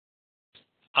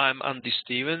I'm Andy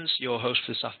Stevens, your host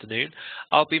for this afternoon.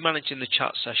 I'll be managing the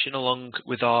chat session along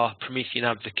with our Promethean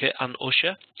advocate and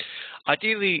Usher.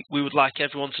 Ideally, we would like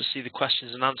everyone to see the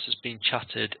questions and answers being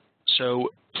chatted, so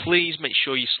please make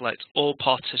sure you select all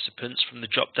participants from the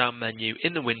drop-down menu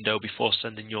in the window before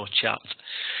sending your chat.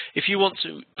 If you want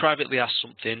to privately ask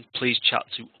something, please chat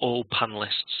to all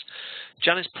panellists.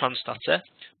 Janice Pranstatter,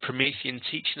 Promethean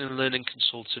Teaching and Learning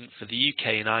Consultant for the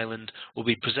UK and Ireland, will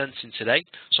be presenting today,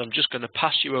 so I'm just going to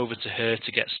pass you over to her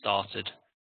to get started.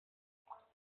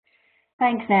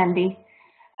 Thanks, Andy.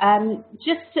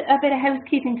 Just a bit of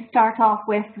housekeeping to start off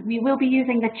with. We will be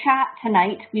using the chat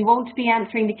tonight. We won't be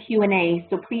answering the Q&A,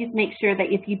 so please make sure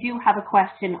that if you do have a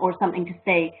question or something to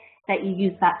say, that you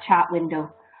use that chat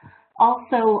window.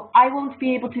 Also, I won't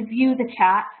be able to view the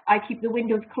chat. I keep the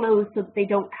windows closed so that they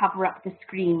don't cover up the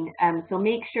screen. So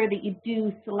make sure that you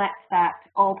do select that,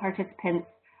 all participants,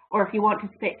 or if you want to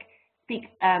speak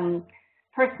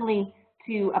personally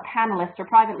to a panelist or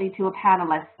privately to a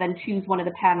panelist, then choose one of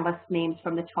the panelists' names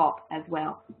from the top as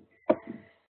well.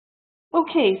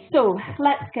 Okay, so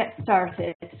let's get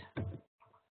started.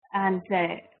 And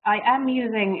I am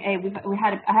using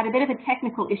I had a bit of a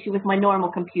technical issue with my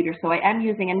normal computer, so I am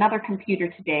using another computer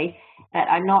today that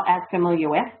I'm not as familiar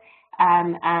with,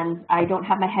 and I don't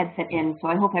have my headset in, so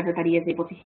I hope everybody is able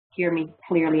to hear me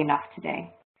clearly enough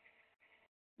today.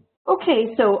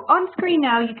 Okay, so on screen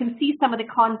now you can see some of the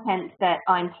content that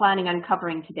I'm planning on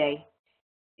covering today.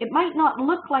 It might not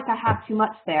look like I have too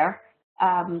much there,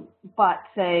 but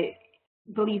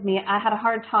believe me, I had a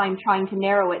hard time trying to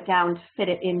narrow it down to fit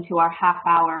it into our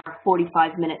half-hour,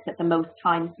 45 minutes at the most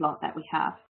time slot that we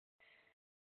have.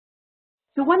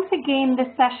 So once again, this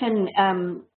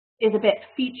session is a bit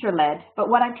feature-led, but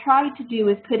what I tried to do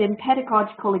is put in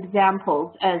pedagogical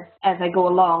examples as I go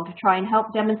along to try and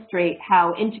help demonstrate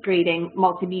how integrating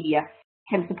multimedia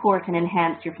can support and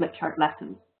enhance your flipchart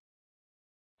lessons.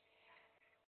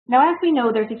 Now, as we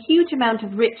know, there's a huge amount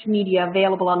of rich media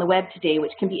available on the web today,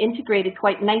 which can be integrated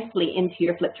quite nicely into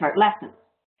your flipchart lessons.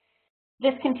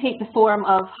 This can take the form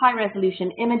of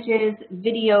high-resolution images,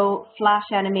 video, flash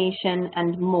animation,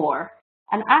 and more.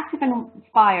 And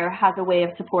ActivInspire has a way of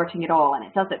supporting it all, and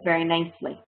it does it very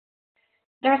nicely.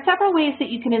 There are several ways that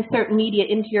you can insert media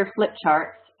into your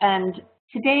flipcharts, and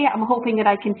today I'm hoping that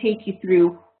I can take you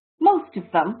through most of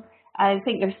them. I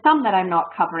think there's some that I'm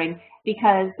not covering,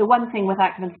 because the one thing with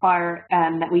ActivInspire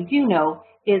that we do know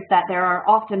is that there are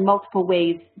often multiple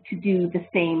ways to do the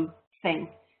same thing.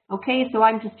 Okay, so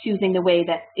I'm just choosing the way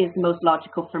that is most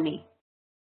logical for me.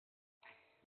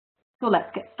 So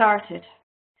let's get started.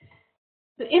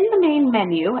 So in the main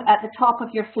menu at the top of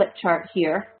your flipchart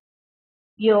here,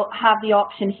 you'll have the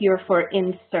option here for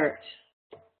insert.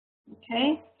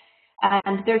 Okay,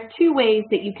 and there's two ways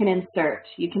that you can insert.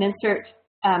 You can insert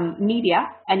media,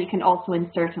 and you can also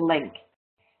insert a link.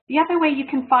 The other way you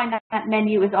can find that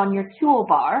menu is on your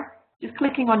toolbar. Just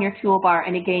clicking on your toolbar,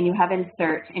 and again you have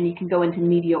insert, and you can go into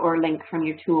media or link from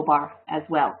your toolbar as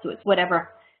well. So it's whatever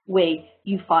way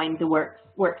you find the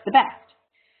works the best.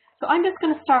 So I'm just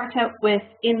going to start out with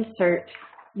insert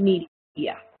media.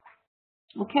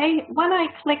 Okay, when I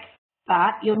click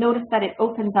that, you'll notice that it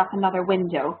opens up another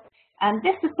window. And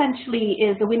this essentially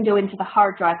is a window into the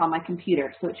hard drive on my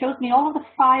computer. So it shows me all of the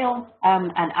files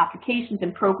and applications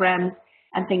and programs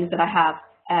and things that I have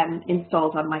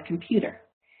installed on my computer.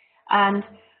 And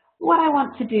what I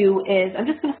want to do is, I'm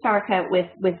just going to start out with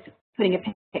putting a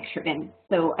picture in.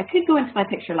 So I could go into my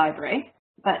picture library,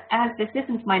 but as this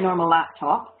isn't my normal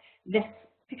laptop, this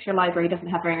picture library doesn't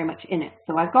have very much in it.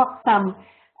 So I've got some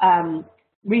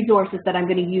resources that I'm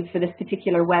going to use for this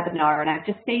particular webinar, and I've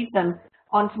just saved them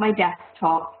onto my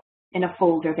desktop in a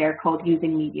folder there called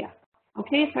Using Media.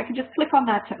 Okay, so I can just click on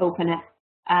that to open it.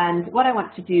 And what I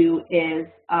want to do is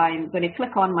I'm going to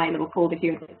click on my little folder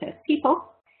here that says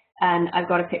People, and I've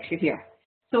got a picture here.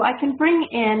 So I can bring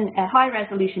in a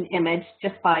high-resolution image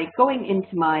just by going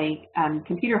into my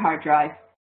computer hard drive,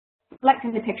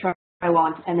 selecting the picture I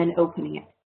want, and then opening it.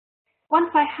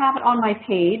 Once I have it on my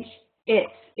page, it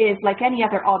is like any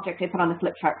other object I put on the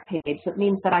flipchart page, so it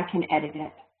means that I can edit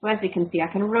it. So as you can see, I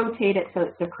can rotate it so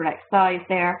it's the correct size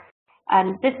there.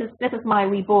 And this is my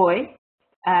wee boy,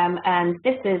 and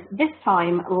this is this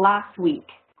time last week.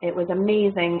 It was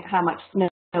amazing how much snow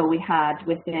we had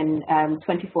within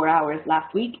 24 hours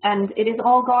last week, and it is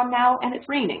all gone now, and it's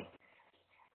raining.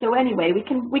 So anyway, we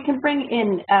can bring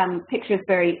in pictures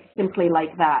very simply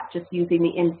like that, just using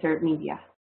the insert media.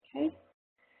 Okay.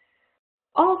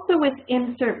 Also with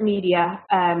insert media,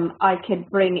 I could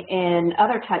bring in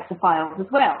other types of files as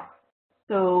well.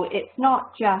 So it's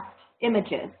not just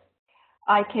images.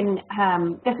 I can,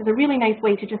 this is a really nice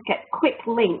way to just get quick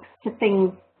links to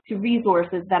things, to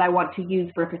resources that I want to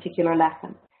use for a particular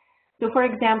lesson. So for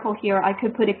example here, I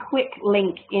could put a quick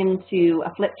link into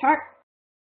a flip chart.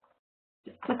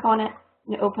 Just click on it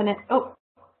and open it. Oh,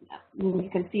 you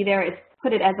can see there it's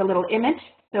put it as a little image.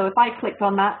 So if I clicked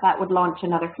on that, that would launch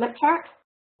another flip chart.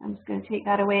 I'm just going to take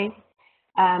that away.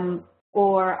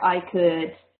 Or I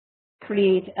could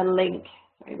create a link,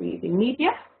 sorry, we're using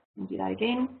media, I'll do that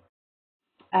again,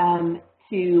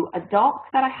 to a doc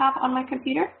that I have on my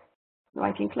computer. So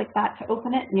I can click that to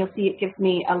open it, and you'll see it gives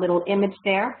me a little image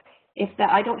there.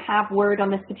 I don't have Word on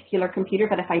this particular computer,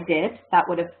 but if I did, that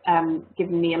would have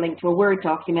given me a link to a Word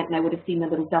document, and I would have seen the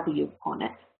little W on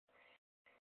it.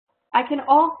 I can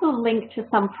also link to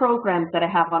some programs that I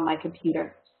have on my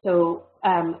computer. So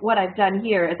what I've done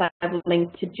here is I've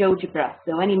linked to GeoGebra.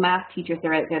 So any math teachers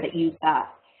are out there that use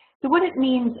that. So what it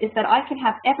means is that I can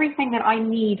have everything that I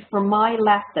need for my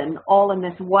lesson all in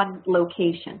this one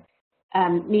location,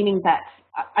 meaning that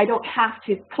I don't have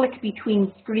to click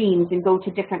between screens and go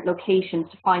to different locations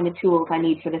to find the tools I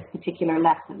need for this particular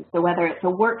lesson. So whether it's a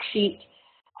worksheet,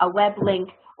 a web link,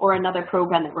 or another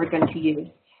program that we're going to use.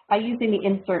 By using the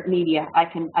insert media, I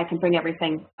can bring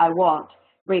everything I want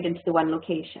right into the one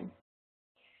location.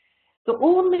 The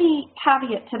only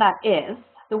caveat to that is,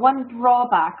 the one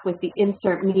drawback with the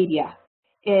insert media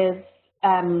is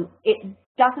it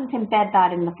doesn't embed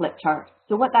that in the flip chart.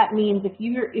 So what that means, if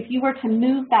you were to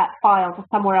move that file to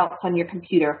somewhere else on your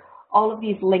computer, all of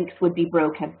these links would be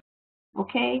broken.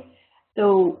 Okay?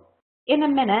 So in a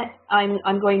minute,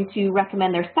 I'm going to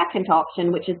recommend their second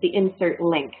option, which is the insert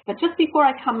link. But just before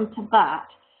I come to that,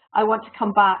 I want to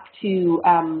come back to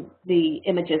the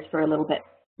images for a little bit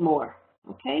more.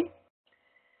 Okay?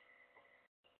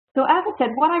 So as I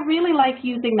said, what I really like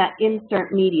using that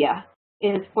insert media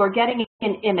is for getting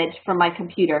an image from my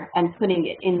computer and putting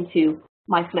it into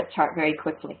my flip chart very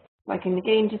quickly. So I can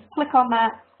again just click on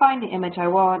that, find the image I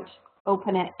want,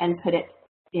 open it, and put it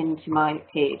into my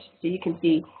page. So you can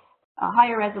see a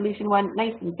higher resolution one,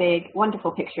 nice and big,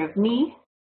 wonderful picture of me,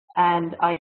 and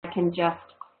I can just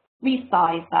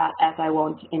resize that as I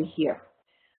want in here.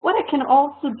 What I can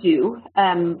also do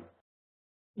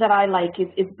that I like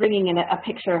is bringing in a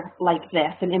picture like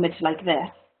this, an image like this,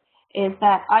 is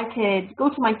that I could go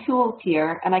to my tools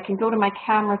here and I can go to my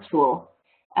camera tool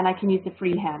and I can use the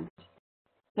freehand.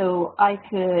 So I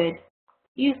could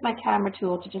use my camera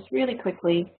tool to just really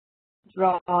quickly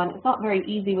draw on. It's not very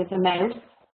easy with a mouse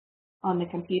on the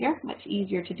computer, much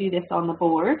easier to do this on the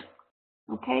board,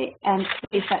 okay, and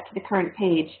place that to the current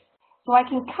page. So I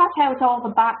can cut out all the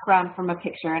background from a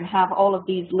picture and have all of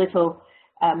these little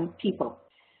people.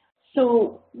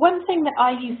 So one thing that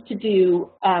I used to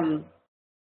do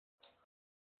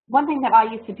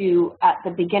at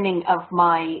the beginning of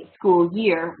my school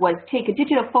year was take a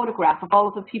digital photograph of all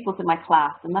of the pupils in my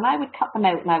class, and then I would cut them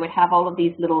out and I would have all of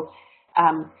these little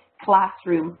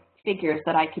classroom figures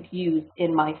that I could use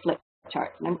in my flip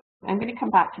chart. And I'm going to come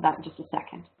back to that in just a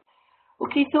second.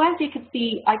 Okay, so as you can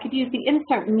see, I could use the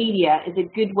insert media as a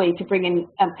good way to bring in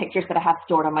pictures that I have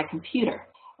stored on my computer.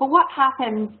 But what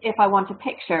happens if I want a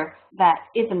picture that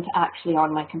isn't actually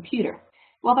on my computer?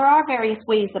 Well, there are various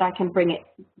ways that I can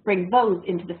bring those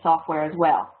into the software as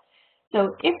well.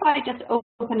 So if I just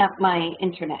open up my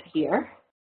internet here,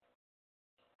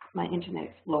 my Internet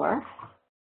Explorer,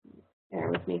 bear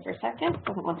with me for a second,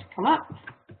 doesn't want to come up.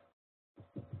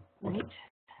 Right,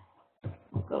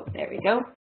 we'll go, there we go.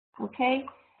 Okay,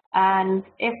 and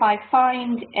if I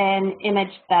find an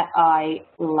image that I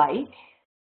like,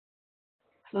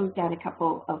 close down a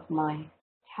couple of my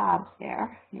tabs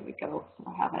there. Here we go,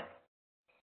 I have it.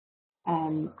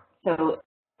 So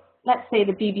let's say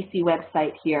the BBC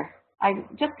website here. I'm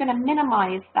just going to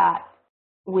minimize that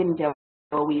window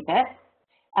a wee bit.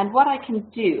 And what I can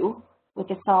do with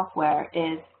the software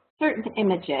is certain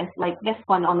images, like this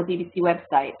one on the BBC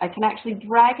website, I can actually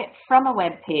drag it from a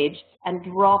web page and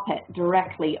drop it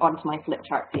directly onto my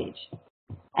flipchart page.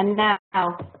 And now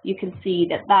you can see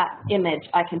that that image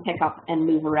I can pick up and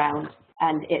move around,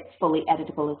 and it's fully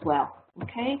editable as well.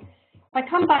 Okay? If I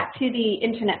come back to the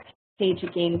internet page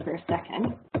again for a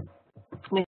second,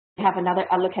 we have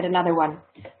a look at another one.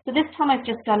 So this time I've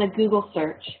just done a Google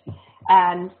search,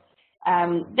 and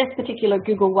this particular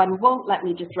Google one won't let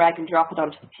me just drag and drop it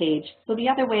onto the page. So the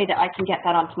other way that I can get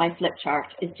that onto my flip chart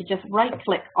is to just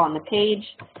right-click on the page,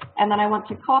 and then I want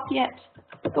to copy it,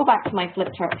 go back to my flip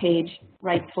chart page,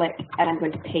 right-click, and I'm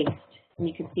going to paste. And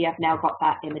you can see I've now got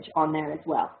that image on there as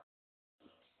well.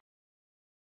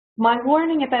 My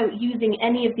warning about using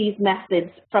any of these methods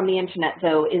from the internet,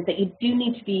 though, is that you do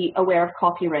need to be aware of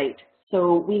copyright.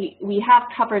 So we have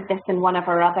covered this in one of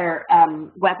our other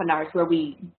webinars where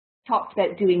we talked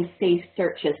about doing safe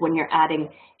searches when you're adding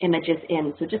images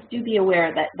in. So just do be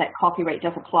aware that copyright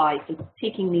does apply. So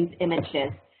taking these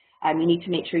images, you need to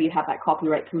make sure you have that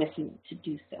copyright permission to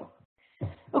do so.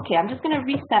 Okay, I'm just going to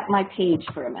reset my page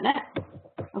for a minute.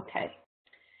 Okay.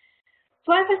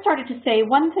 So as I started to say,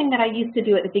 one thing that I used to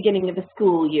do at the beginning of the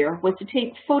school year was to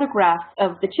take photographs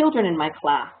of the children in my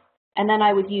class, and then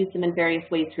I would use them in various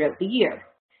ways throughout the year.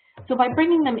 So by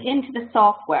bringing them into the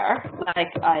software,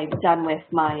 like I've done with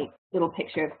my little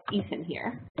picture of Ethan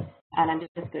here, and I'm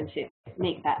just going to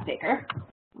make that bigger,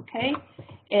 okay,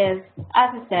 is, as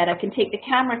I said, I can take the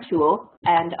camera tool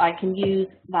and I can use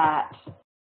that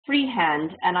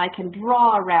freehand and I can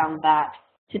draw around that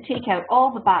to take out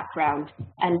all the background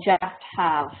and just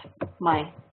have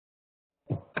my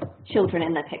children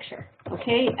in the picture,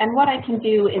 okay? And what I can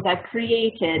do is I've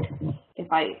created, if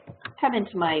I come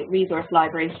into my resource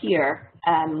library here,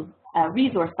 a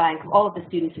resource bank of all of the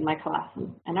students in my class,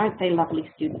 and aren't they lovely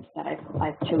students that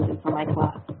I've chosen for my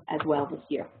class as well this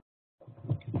year.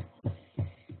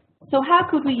 So how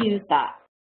could we use that?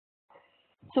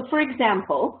 So for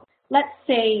example, let's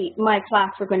say my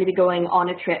class were going to be going on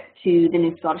a trip to the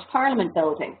new Scottish Parliament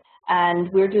building,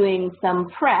 and we're doing some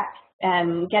prep,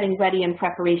 getting ready in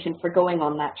preparation for going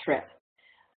on that trip.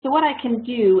 So what I can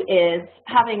do is,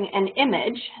 having an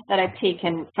image that I've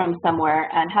taken from somewhere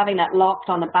and having that locked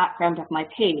on the background of my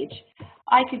page,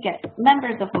 I could get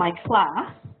members of my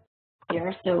class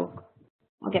here, so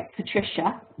I'll get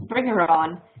Patricia, bring her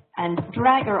on, and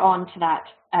drag her onto that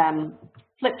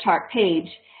flipchart page,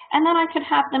 and then I could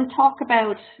have them talk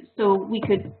about, so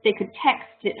they could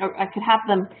text it, or I could have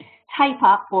them type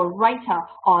up or write up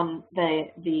on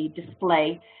the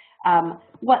display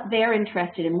what they're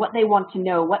interested in, what they want to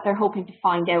know, what they're hoping to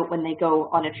find out when they go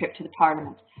on a trip to the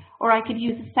Parliament. Or I could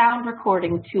use a sound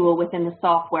recording tool within the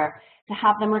software to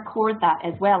have them record that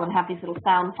as well and have these little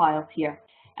sound files here.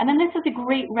 And then this is a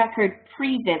great record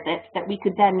pre-visit that we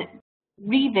could then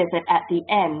revisit at the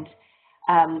end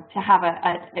to have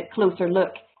a closer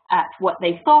look at what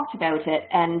they thought about it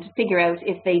and figure out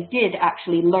if they did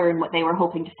actually learn what they were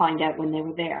hoping to find out when they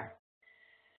were there.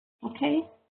 Okay?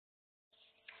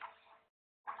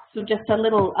 So just a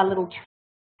little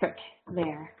trick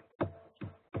there.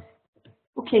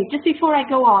 Okay, just before I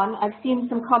go on, I've seen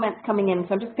some comments coming in,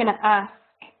 so I'm just going to ask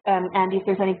Andy if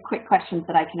there's any quick questions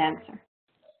that I can answer.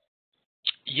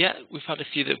 Yeah, we've had a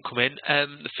few that have come in.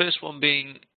 The first one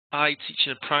being, I teach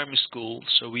in a primary school,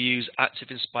 so we use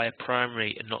ActivInspire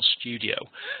Primary and not Studio.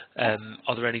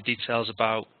 Are there any details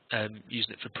about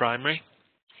using it for primary?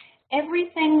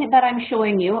 Everything that I'm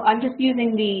showing you, I'm just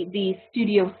using the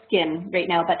Studio skin right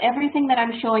now, but everything that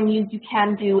I'm showing you, you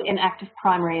can do in Active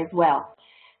Primary as well.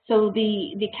 So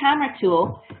the camera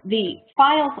tool, the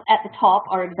files at the top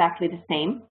are exactly the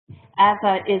same, as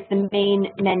is the main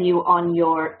menu on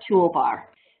your toolbar.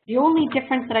 The only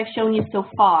difference that I've shown you so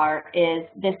far is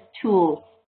this tool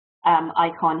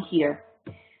icon here.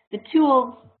 The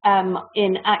tools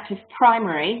in Active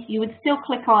Primary, you would still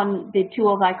click on the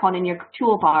tools icon in your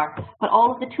toolbar, but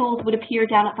all of the tools would appear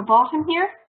down at the bottom here,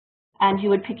 and you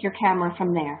would pick your camera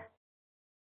from there.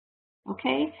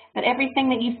 Okay, but everything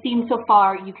that you've seen so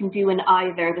far, you can do in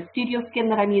either the Studio skin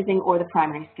that I'm using or the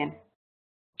Primary skin.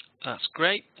 That's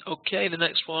great. Okay, the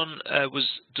next one was,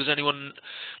 does anyone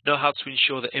know how to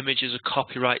ensure that images are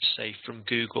copyright safe from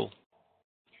Google?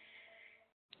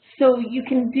 So you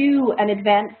can do an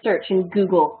advanced search in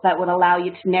Google that would allow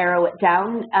you to narrow it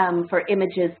down for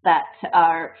images that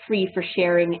are free for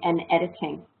sharing and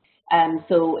editing.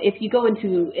 So if you go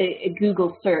into a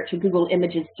Google search, a Google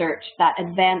Images search, that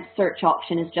advanced search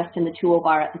option is just in the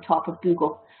toolbar at the top of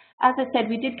Google. As I said,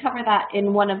 we did cover that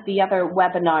in one of the other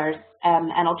webinars,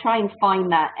 and I'll try and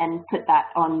find that and put that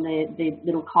on the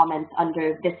little comments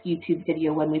under this YouTube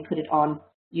video when we put it on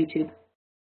YouTube.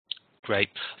 Great.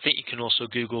 I think you can also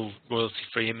Google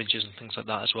royalty-free images and things like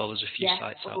that as well. There's a few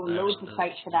sites out there. Loads of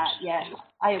sites for that, yeah.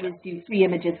 I always do free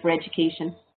images for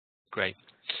education. Great.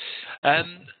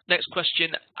 Next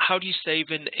question, how do you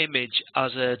save an image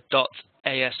as a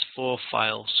 .as4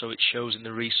 file so it shows in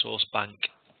the resource bank?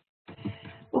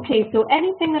 Okay, so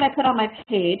anything that I put on my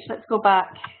page, let's go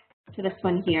back to this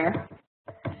one here.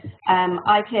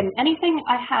 Anything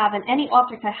I have and any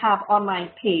object I have on my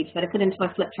page that I put into my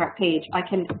flipchart page, I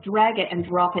can drag it and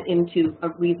drop it into a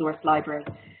resource library.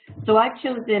 So I've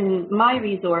chosen my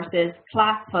resources,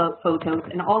 class photos,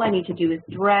 and all I need to do is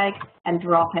drag and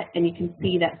drop it, and you can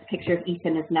see that the picture of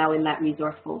Ethan is now in that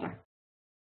resource folder.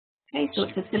 Okay, so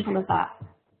it's as simple as that.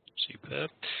 Superb.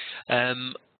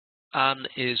 Anne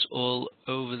is all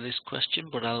over this question,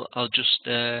 but I'll just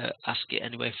ask it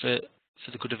anyway for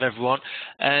the good of everyone.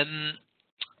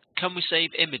 Can we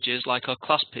save images like our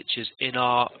class pictures in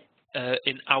our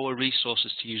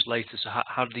resources to use later? So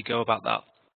how do they go about that?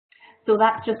 So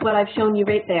that's just what I've shown you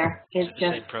right there. Is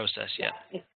the same process, yeah.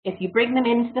 If you bring them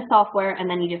into the software and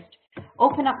then you just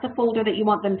open up the folder that you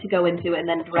want them to go into and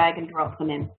then drag and drop them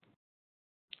in.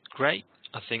 Great.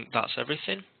 I think that's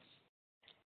everything.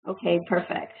 Okay,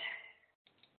 perfect.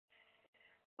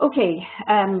 Okay,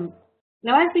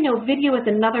 now as we know, video is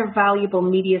another valuable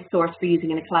media source for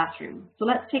using in a classroom. So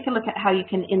let's take a look at how you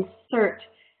can insert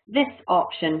this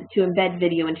option to embed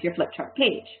video into your flipchart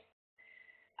page.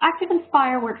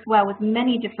 ActivInspire works well with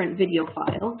many different video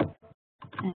files.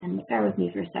 And bear with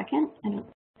me for a second. I don't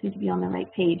seem to be on the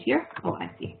right page here. Oh, I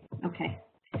see. Okay.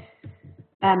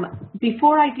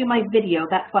 Before I do my video,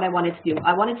 that's what I wanted to do.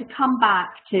 I wanted to come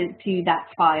back to that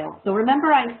file. So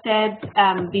remember I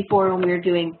said before when we were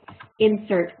doing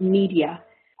insert media,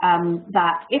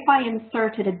 that if I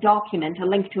inserted a document, a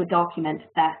link to a document,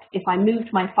 that if I moved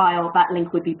my file, that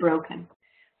link would be broken.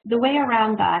 The way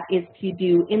around that is to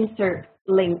do insert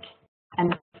link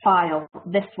and file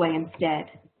this way instead.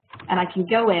 And I can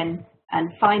go in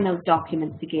and find those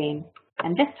documents again.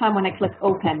 And this time when I click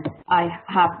open, I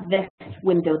have this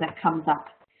window that comes up.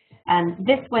 And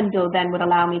this window then would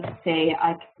allow me to say,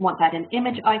 I want that an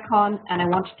image icon and I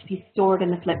want it to be stored in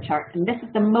the flipchart. And this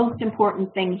is the most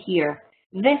important thing here.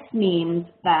 This means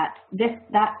that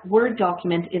that Word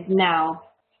document is now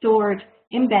stored,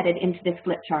 embedded into this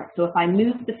flipchart. So if I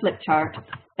move the flipchart,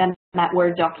 then that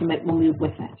Word document will move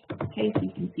with it. Okay, so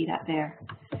you can see that there.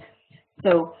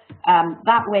 So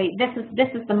that way, this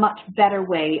is the much better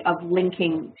way of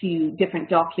linking to different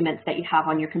documents that you have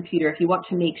on your computer if you want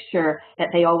to make sure that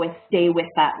they always stay with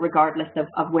that regardless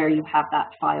of where you have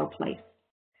that file placed.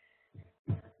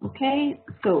 Okay,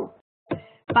 so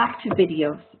back to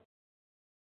videos.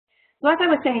 So as I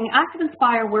was saying,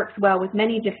 ActivInspire works well with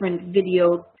many different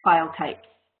video file types.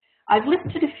 I've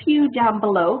listed a few down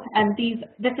below, and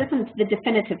this isn't the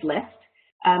definitive list.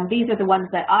 These are the ones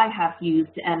that I have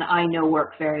used and I know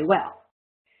work very well.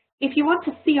 If you want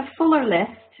to see a fuller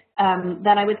list,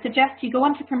 then I would suggest you go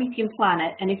onto Promethean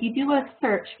Planet, and if you do a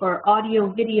search for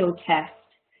audio video test,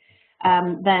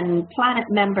 then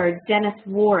Planet member Dennis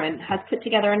Warren has put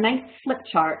together a nice flip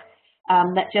chart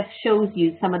that just shows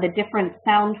you some of the different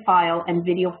sound file and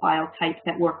video file types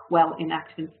that work well in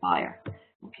ActivInspire.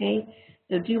 Okay,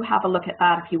 so do have a look at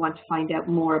that if you want to find out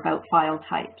more about file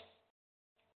types.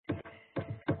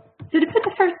 So to put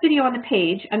the first video on the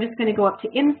page, I'm just going to go up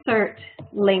to Insert,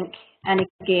 Link, and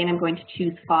again, I'm going to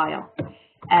choose File.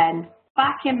 And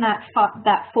back in that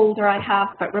folder I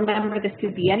have, but remember this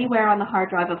could be anywhere on the hard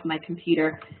drive of my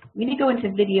computer. I'm going to go into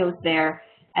Videos there,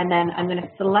 and then I'm going to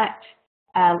select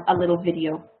a little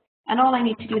video. And all I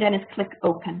need to do then is click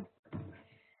Open.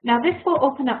 Now this will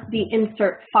open up the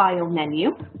Insert File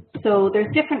menu. So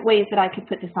there's different ways that I could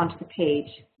put this onto the page.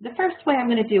 The first way I'm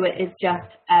going to do it is just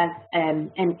as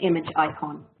an image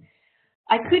icon.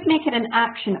 I could make it an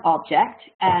action object,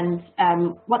 and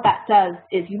what that does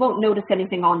is you won't notice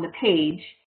anything on the page,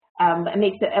 but it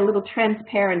makes it a little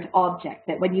transparent object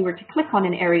that when you were to click on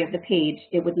an area of the page,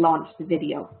 it would launch the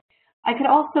video. I could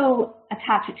also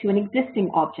attach it to an existing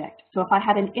object. So if I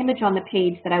had an image on the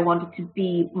page that I wanted to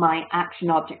be my action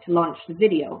object to launch the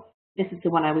video, this is the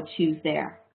one I would choose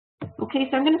there. Okay,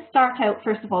 so I'm going to start out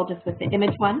first of all just with the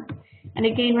image one. And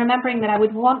again, remembering that I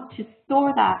would want to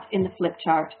store that in the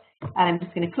flipchart. And I'm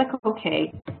just going to click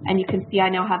OK. And you can see I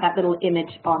now have that little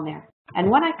image on there. And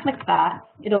when I click that,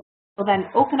 it'll then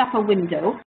open up a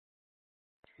window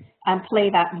and play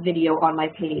that video on my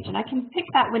page. And I can pick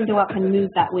that window up and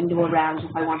move that window around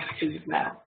if I want to as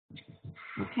well.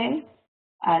 Okay,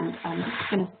 and I'm just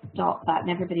going to stop that, and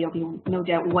everybody will be no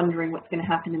doubt wondering what's going to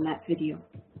happen in that video.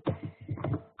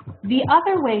 The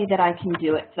other way that I can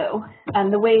do it, though,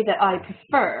 and the way that I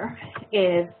prefer,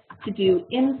 is to do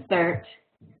Insert,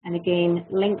 and again,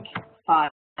 Link File.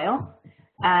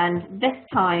 And this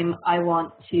time I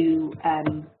want to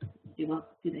do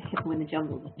the hippo in the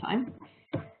jungle this time.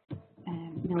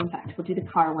 No, in fact, we'll do the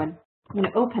car one. I'm going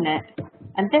to open it,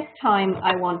 and this time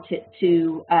I want it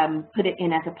to put it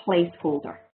in as a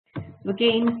placeholder. So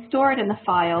again, store it in the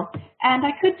file, and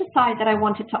I could decide that I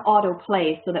want it to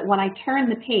auto-play so that when I turn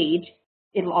the page,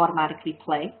 it'll automatically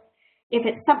play. If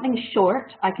it's something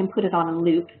short, I can put it on a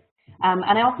loop. And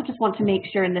I also just want to make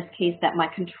sure in this case that my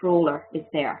controller is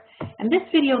there. And this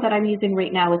video that I'm using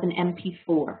right now is an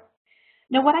MP4.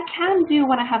 Now what I can do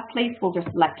when I have placeholder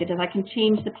selected is I can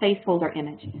change the placeholder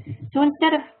image. So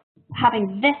instead of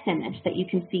having this image that you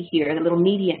can see here, the little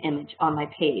media image on my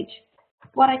page,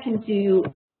 what I can do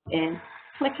is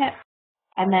click it,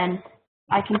 and then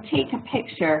I can take a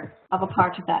picture of a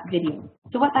part of that video.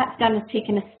 So what that's done is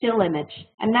taken a still image,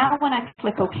 and now when I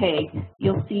click OK,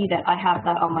 you'll see that I have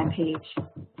that on my page.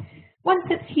 Once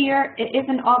it's here, it is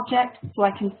an object, so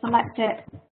I can select it,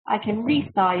 I can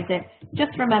resize it.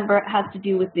 Just remember, it has to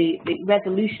do with the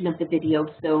resolution of the video,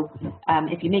 so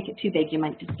if you make it too big, you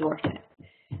might distort it.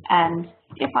 And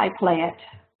if I play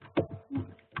it,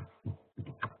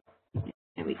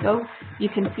 there we go, you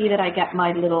can see that I get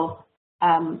my little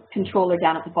controller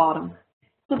down at the bottom.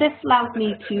 So this allows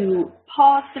me to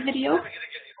pause the video,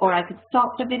 or I could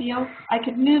stop the video. I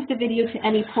could move the video to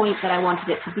any point that I wanted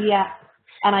it to be at,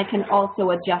 and I can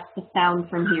also adjust the sound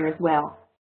from here as well.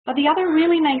 But the other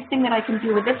really nice thing that I can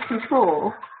do with this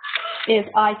control is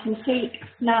I can take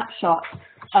snapshots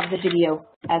of the video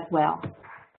as well.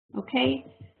 Okay,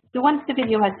 so once the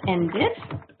video has ended,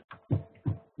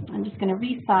 I'm just going to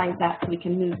resize that so we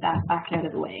can move that back out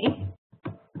of the way.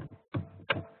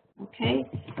 Okay,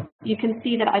 you can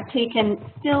see that I've taken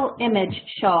still image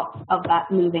shots of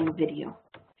that moving video.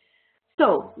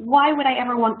 So why would I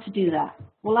ever want to do that?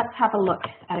 Well, let's have a look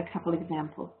at a couple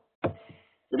examples.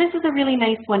 So this is a really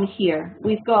nice one here.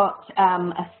 We've got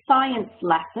a science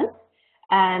lesson,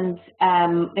 and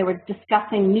they were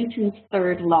discussing Newton's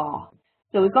third law.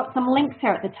 So we've got some links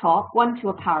here at the top, one to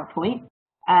a PowerPoint,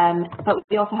 but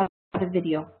we also have a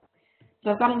video. So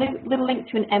I've got a little link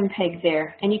to an MPEG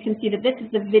there, and you can see that this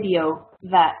is the video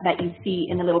that you see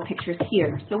in the little pictures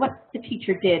here. So what the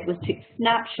teacher did was take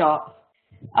snapshots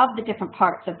of the different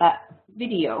parts of that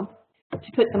video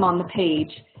to put them on the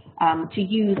page to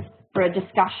use for a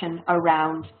discussion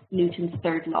around Newton's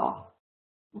third law.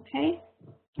 Okay?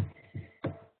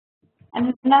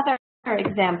 And another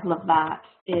example of that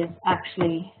is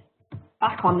actually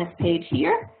back on this page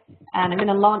here, and I'm going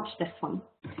to launch this one.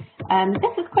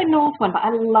 This is quite an old one, but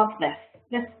I love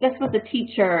this. This was a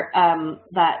teacher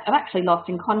that I've actually lost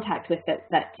in contact with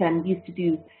that used to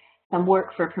do some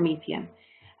work for Promethean.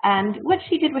 And what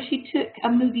she did was she took a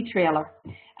movie trailer,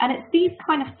 and it's these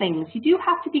kind of things. You do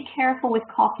have to be careful with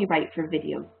copyright for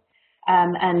videos,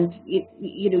 and you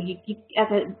as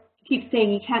I keep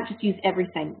saying, you can't just use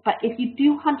everything. But if you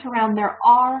do hunt around, there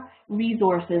are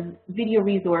resources, video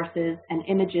resources, and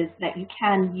images that you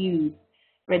can use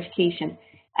for education.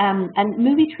 And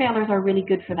movie trailers are really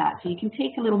good for that. So you can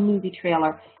take a little movie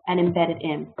trailer and embed it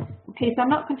in. Okay, so I'm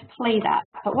not going to play that,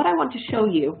 but what I want to show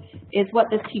you is what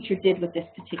this teacher did with this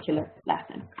particular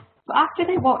lesson. So after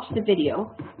they watched the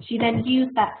video, she then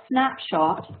used that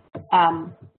snapshot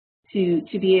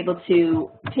to be able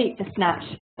to take the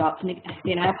snapshot.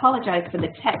 And I apologize for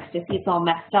the text if it's all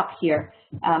messed up here.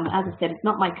 As I said, it's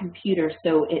not my computer,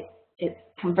 so it's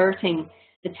converting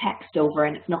the text over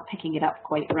and it's not picking it up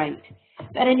quite right.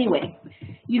 But anyway,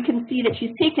 you can see that she's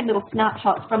taken little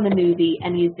snapshots from the movie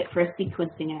and used it for a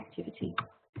sequencing activity.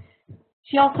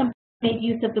 She also made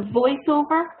use of the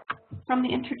voiceover from the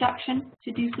introduction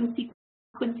to do some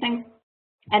sequencing,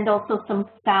 and also some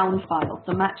sound files,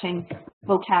 so matching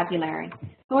vocabulary.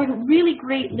 So a really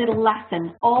great little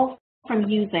lesson, all from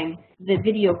using the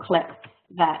video clip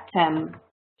that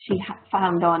she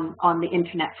found on the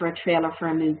internet for a trailer for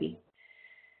a movie.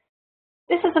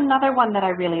 This is another one that I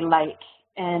really like,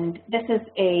 and this is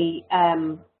a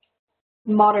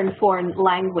modern foreign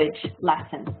language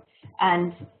lesson.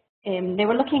 And they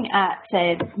were looking at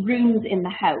rooms in the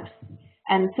house.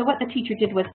 And so what the teacher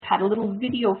did was had a little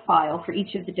video file for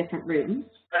each of the different rooms.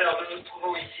 Alors, nous nous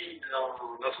trouvons ici dans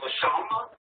notre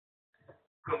chambre.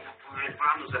 Comme vous pouvez le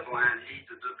voir, nous avons un lit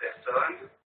de 2 personnes.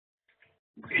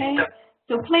 Okay,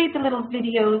 so played the little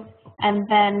videos, and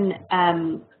then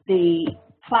the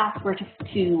class were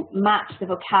to match the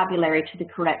vocabulary to the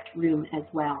correct room as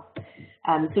well.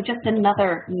 So just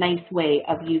another nice way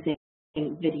of using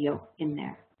video in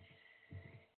there.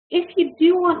 If you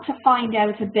do want to find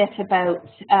out a bit about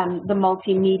the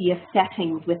multimedia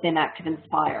settings within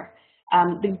ActivInspire,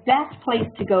 the best place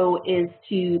to go is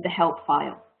to the help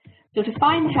files. So to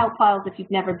find the help files, if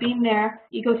you've never been there,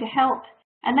 you go to help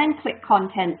and then click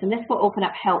contents, and this will open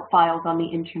up help files on the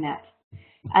internet.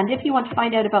 And if you want to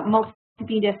find out about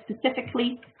multimedia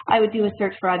specifically, I would do a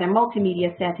search for either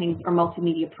multimedia settings or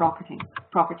multimedia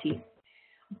properties.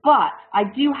 But I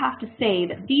do have to say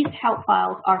that these help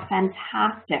files are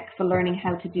fantastic for learning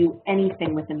how to do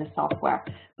anything within the software.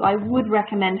 So I would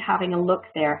recommend having a look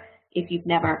there if you've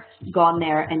never gone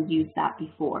there and used that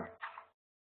before.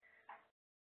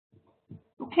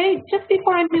 Okay, just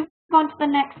before I move on to the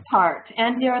next part,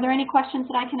 Andy, are there any questions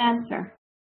that I can answer?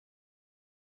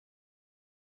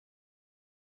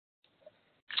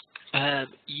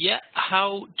 Yeah,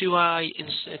 how do I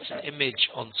insert an image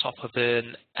on top of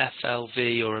an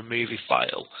FLV or a movie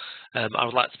file? I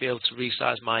would like to be able to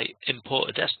resize my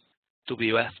imported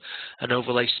SWF and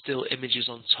overlay still images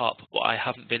on top, but I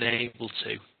haven't been able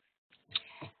to.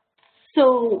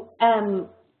 So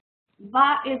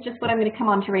that is just what I'm going to come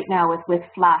on to right now with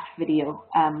Flash Video,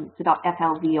 so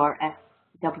 .flv or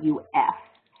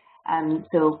SWF.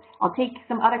 So I'll take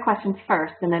some other questions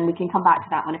first, and then we can come back to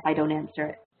that one if I don't answer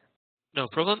it. No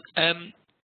problem.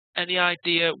 Any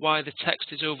idea why the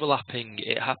text is overlapping?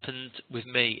 It happened with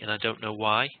me, and I don't know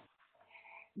why.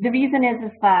 The reason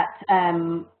is that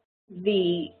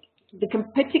the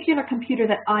particular computer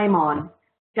that I'm on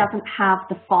doesn't have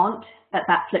the font that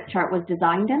flipchart was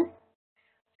designed in.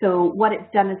 So what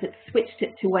it's done is it's switched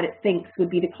it to what it thinks would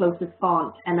be the closest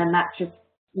font, and then that just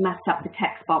messed up the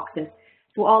text boxes.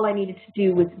 So all I needed to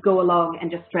do was go along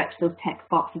and just stretch those text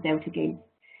boxes out again.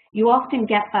 You often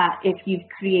get that if you've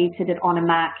created it on a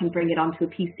Mac and bring it onto a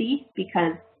PC,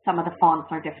 because some of the fonts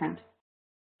are different.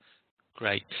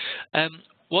 Great.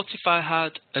 What if I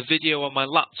had a video on my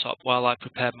laptop while I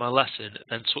prepared my lesson,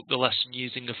 then took the lesson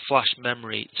using a flash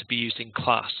memory to be used in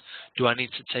class? Do I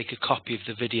need to take a copy of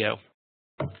the video?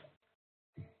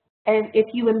 And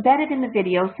if you embed it in the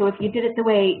video, so if you did it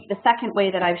the second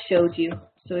way that I've showed you,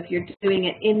 so if you're doing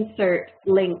it insert,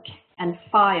 link, and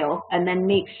file, and then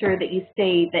make sure that you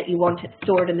say that you want it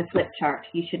stored in the flipchart,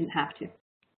 you shouldn't have to.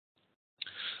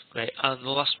 Great. And the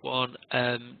last one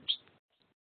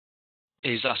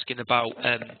is asking about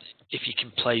if you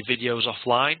can play videos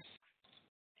offline.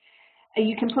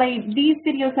 You can play these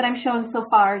videos that I'm showing so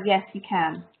far. Yes, you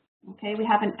can. Okay, we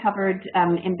haven't covered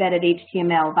embedded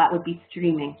HTML. That would be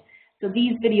streaming. So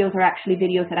these videos are actually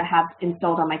videos that I have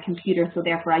installed on my computer, so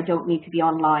therefore I don't need to be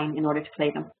online in order to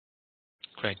play them.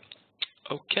 Great.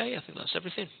 Okay, I think that's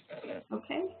everything.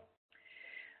 Okay.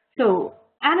 So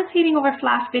annotating over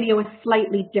Flash Video is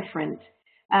slightly different.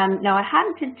 Now, I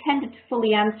hadn't intended to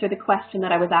fully answer the question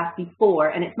that I was asked before,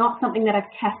 and it's not something that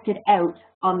I've tested out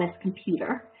on this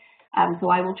computer. So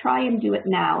I will try and do it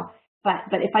now. But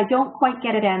if I don't quite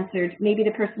get it answered, maybe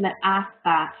the person that asked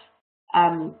that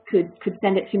could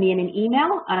send it to me in an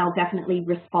email, and I'll definitely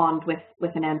respond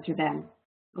with an answer then.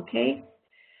 Okay?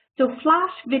 So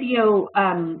Flash Video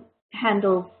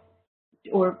handles,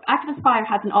 or ActivInspire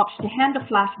has an option to handle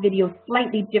Flash Video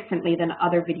slightly differently than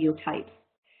other video types.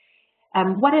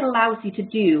 What it allows you to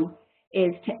do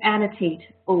is to annotate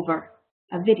over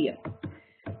a video.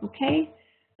 Okay?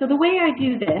 So the way I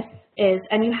do this is,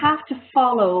 and you have to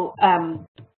follow,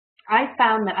 I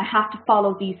found that I have to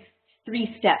follow these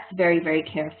 3 steps very, very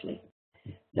carefully.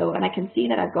 So, and I can see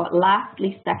that I've got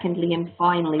lastly, secondly, and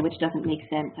finally, which doesn't make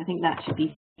sense. I think that should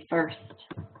be first,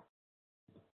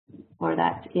 or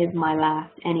that is my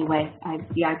last. Anyway,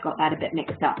 I've got that a bit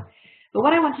mixed up. But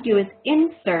what I want to do is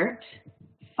insert,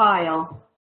 file,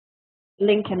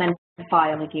 link, and then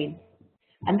file again.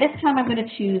 And this time I'm going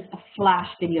to choose a Flash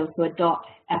video, so a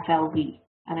 .flv,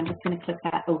 and I'm just going to click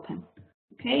that open.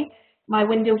 Okay, my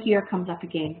window here comes up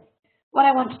again. What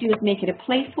I want to do is make it a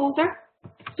placeholder,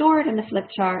 store it in the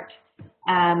flipchart,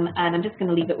 and I'm just going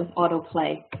to leave it with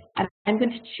autoplay. And I'm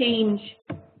going to change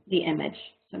the image.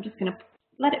 So I'm just going to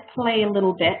let it play a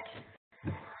little bit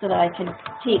so that I can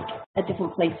take a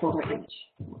different placeholder image.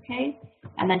 Okay,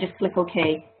 and then just click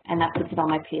OK, and that puts it on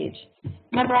my page.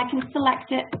 Remember, I can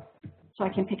select it, so I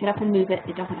can pick it up and move it.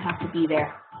 It doesn't have to be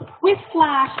there. With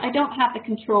Flash, I don't have the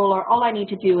controller. All I need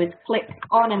to do is click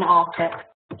on and off it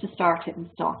to start it and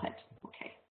stop it.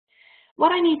 Okay.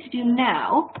 What I need to do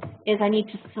now is I need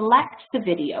to select the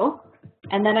video,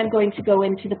 and then I'm going to go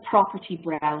into the property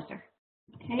browser.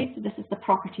 Okay, so this is the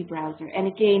property browser. And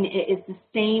again, it is the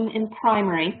same in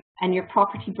primary, and your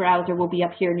property browser will be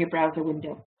up here in your browser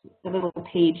window. The little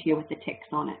page here with the ticks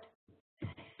on it.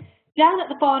 Down at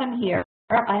the bottom here,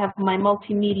 I have my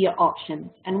multimedia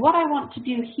options. And what I want to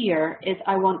do here is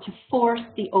I want to force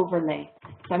the overlay.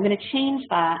 So I'm going to change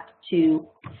that to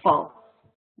false.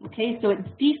 Okay, so it's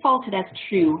defaulted as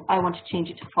true. I want to change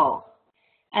it to false.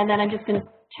 And then I'm just going to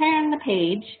turn the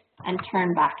page and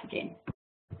turn back again.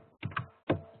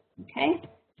 Okay.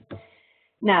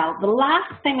 Now, the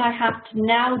last thing I have to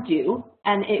now do,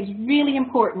 and it's really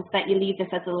important that you leave this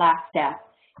as the last step,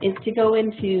 is to go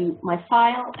into my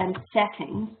file and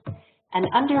settings. And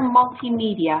under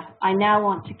multimedia, I now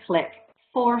want to click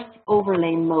force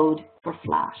overlay mode for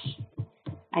Flash.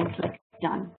 And click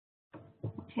done.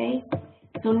 Okay.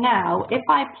 So now, if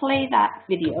I play that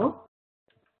video,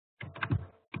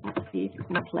 let's see if it's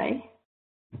going to play.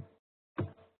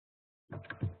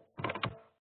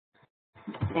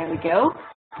 There we go.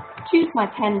 Choose my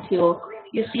pen tool.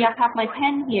 You see I have my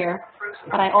pen here,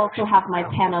 but I also have my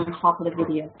pen on top of the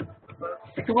video.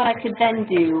 So what I could then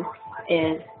do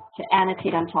is to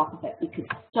annotate on top of it. We could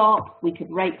stop, we could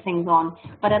write things on,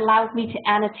 but it allows me to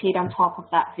annotate on top of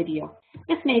that video.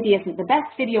 This maybe isn't the best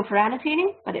video for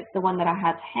annotating, but it's the one that I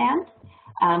had to hand,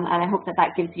 and I hope that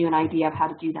that gives you an idea of how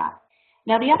to do that.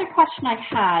 Now, the other question I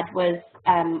had was,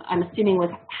 I'm assuming,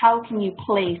 was how can you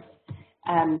place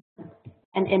an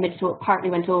image so it partly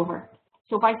went over?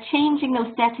 So by changing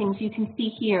those settings, you can see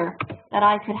here that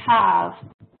I could have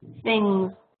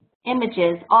things,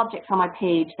 images, objects on my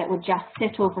page that would just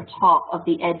sit over top of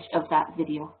the edge of that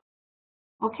video.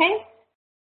 Okay?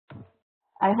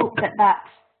 I hope that that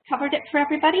covered it for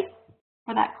everybody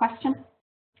for that question.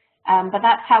 But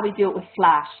that's how we do it with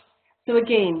Flash. So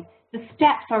again, the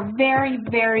steps are very,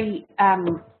 very,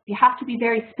 you have to be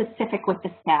very specific with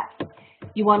the steps.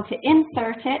 You want to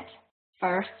insert it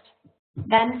first,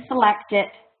 then select it,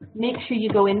 make sure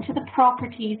you go into the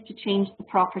properties to change the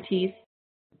properties,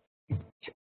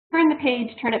 turn the page,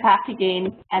 turn it back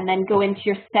again, and then go into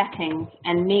your settings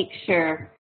and make sure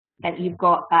that you've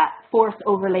got that force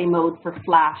overlay mode for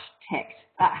Flash ticked.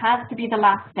 That has to be the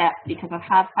last step because I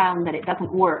have found that it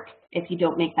doesn't work if you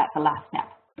don't make that the last step.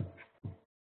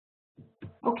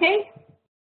 Okay?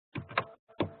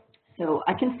 So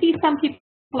I can see some people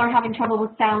are having trouble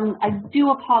with sound. I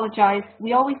do apologize.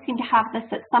 We always seem to have this,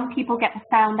 that some people get the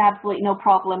sound absolutely no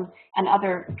problem and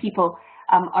other people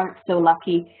aren't so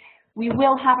lucky. We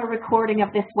will have a recording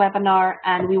of this webinar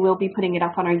and we will be putting it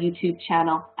up on our YouTube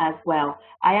channel as well.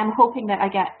 I am hoping that I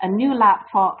get a new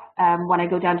laptop when I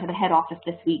go down to the head office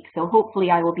this week, so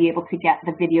hopefully I will be able to get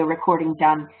the video recording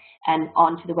done and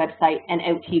onto the website and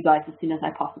out to you guys as soon as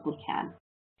I possibly can.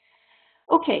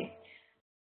 Okay,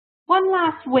 one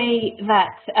last way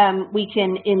that we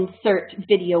can insert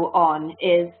video on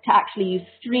is to actually use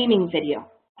streaming video.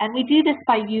 And we do this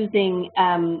by using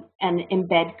an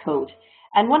embed code.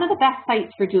 And one of the best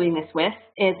sites for doing this with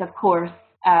is, of course,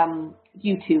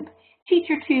 YouTube.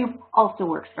 TeacherTube also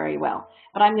works very well,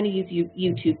 but I'm going to use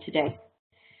YouTube today.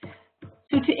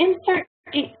 So to insert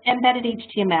embedded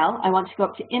HTML, I want to go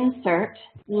up to Insert,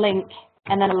 Link,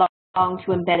 and then along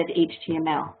to Embedded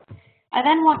HTML. I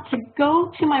then want to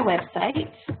go to my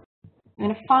website. I'm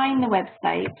going to find the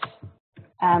website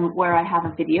where I have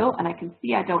a video, and I can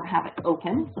see I don't have it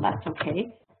open, so that's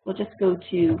okay. We'll just go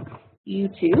to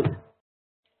YouTube.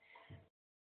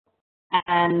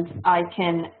 And I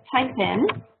can type in,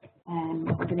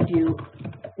 and we're going to do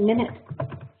minute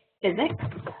physics,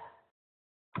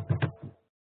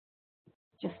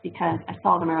 just because I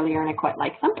saw them earlier and I quite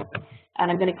like them. And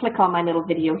I'm going to click on my little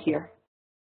video here.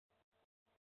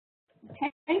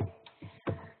 Okay.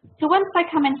 So once I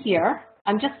come in here,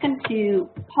 I'm just going to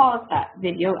pause that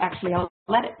video. Actually, I'll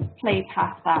let it play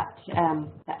past that,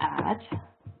 the ad.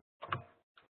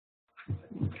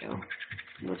 There we go.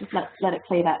 We'll just let it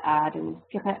play that ad and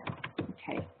skip it.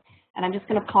 Okay. And I'm just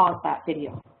going to pause that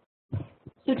video.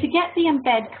 So to get the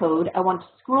embed code, I want to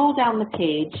scroll down the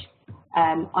page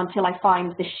until I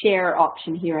find the share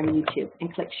option here on YouTube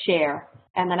and click share.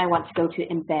 And then I want to go to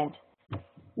embed.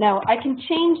 Now I can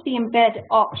change the embed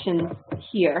options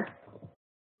here.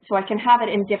 So I can have it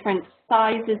in different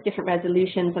sizes, different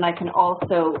resolutions, and I can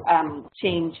also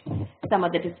change some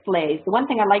of the displays. The one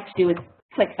thing I like to do is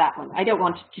click that one. I don't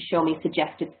want it to show me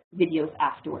suggested videos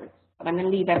afterwards, but I'm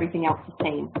going to leave everything else the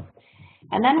same.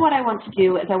 And then what I want to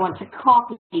do is I want to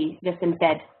copy this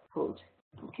embed code.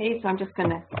 Okay, so I'm just going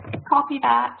to copy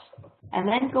that and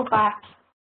then go back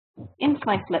into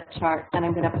my flip chart and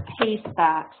I'm going to paste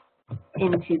that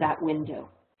into that window.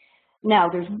 Now,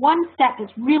 there's one step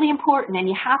that's really important, and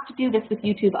you have to do this with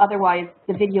YouTube, otherwise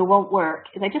the video won't work,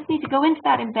 is I just need to go into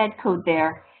that embed code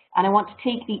there, and I want to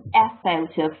take the S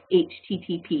out of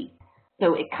HTTP.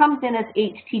 So it comes in as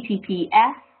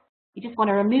HTTPS. You just want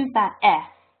to remove that S,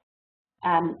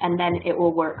 and then it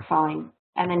will work fine.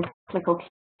 And then click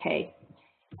OK.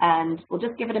 And we'll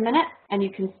just give it a minute, and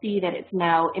you can see that it's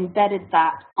now embedded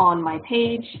that on my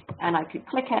page, and I could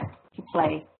click it to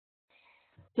play.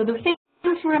 So the thing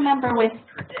to remember with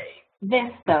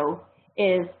this, though,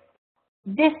 is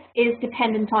this is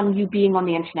dependent on you being on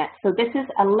the internet. So this is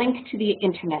a link to the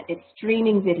internet. It's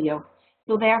streaming video.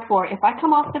 So therefore, if I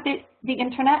come off the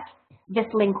internet, this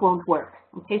link won't work.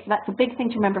 Okay, so that's a big thing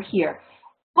to remember here.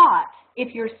 But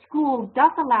if your school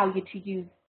does allow you to use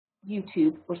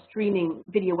YouTube or streaming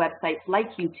video websites like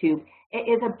YouTube, it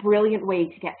is a brilliant way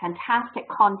to get fantastic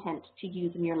content to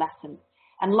use in your lessons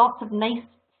and lots of nice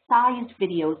sized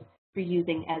videos for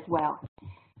using as well.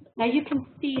 Now you can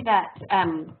see that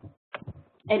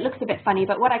it looks a bit funny,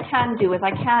 but what I can do is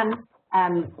I can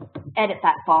edit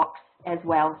that box as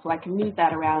well, so I can move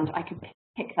that around. I can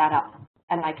pick that up,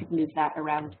 and I could move that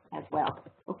around as well.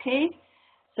 Okay,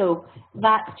 so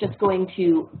that's just going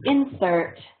to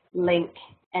insert, link,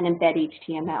 and embed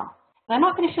HTML. Now, I'm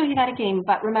not going to show you that again,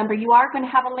 but remember, you are going to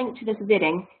have a link to this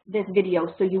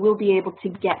video, so you will be able to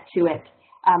get to it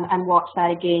and watch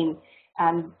that again,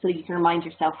 so you can remind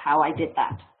yourself how I did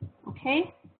that.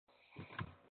 Okay.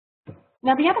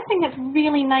 Now, the other thing that's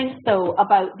really nice, though,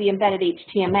 about the embedded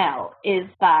HTML is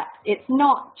that it's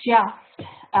not just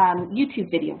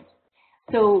YouTube videos.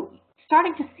 So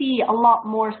starting to see a lot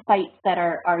more sites that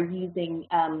are using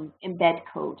embed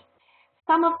code.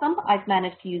 Some of them I've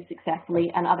managed to use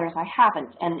successfully, and others I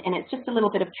haven't, and it's just a little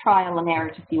bit of trial and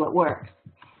error to see what works.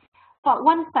 But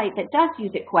one site that does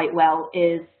use it quite well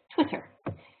is Twitter.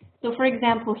 So for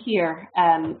example here,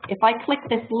 if I click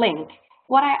this link,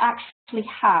 what I actually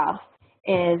have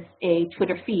is a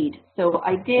Twitter feed. So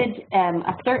I did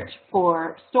a search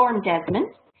for Storm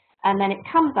Desmond, and then it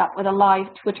comes up with a live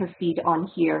Twitter feed on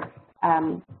here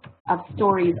of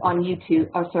stories on YouTube,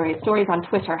 stories on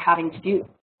Twitter having to do,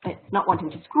 it's not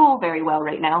wanting to scroll very well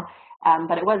right now,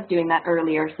 but it was doing that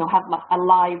earlier, so have a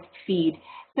live feed.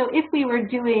 So if we were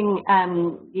doing,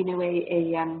 you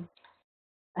know,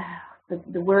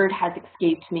 the word has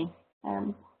escaped me.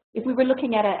 If we were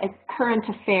looking at a current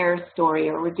affairs story,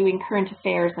 or we're doing current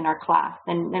affairs in our class,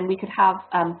 then we could have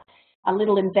a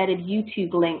little embedded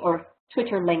YouTube link or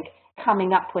Twitter link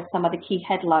coming up with some of the key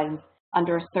headlines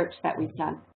under a search that we've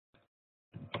done.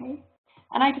 Okay,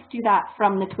 and I just do that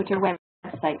from the Twitter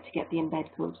website to get the embed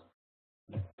code.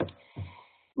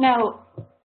 Now,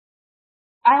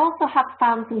 I also have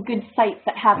found some good sites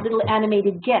that have little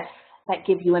animated GIFs that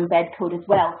give you embed code as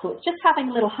well. So it's just having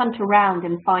a little hunt around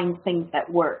and find things that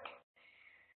work.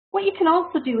 What you can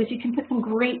also do is you can put some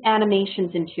great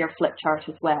animations into your flip chart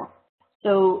as well.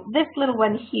 So this little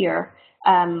one here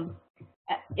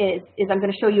is I'm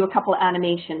going to show you a couple of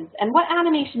animations. And what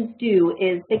animations do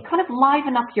is they kind of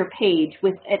liven up your page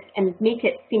with it and make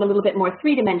it seem a little bit more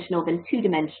three-dimensional than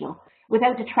two-dimensional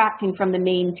without detracting from the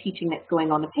main teaching that's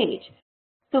going on the page.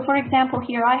 So for example,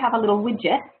 here I have a little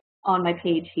widget on my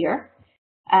page here,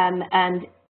 and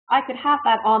I could have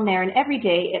that on there, and every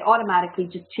day it automatically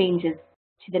just changes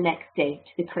to the next day,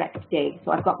 to the correct day.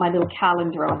 So I've got my little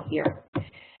calendar on here.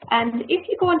 And if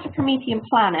you go into Promethean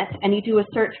Planet and you do a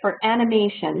search for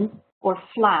animation or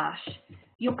Flash,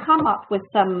 you'll come up with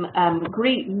some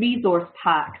great resource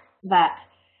packs that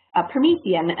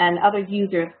Promethean and other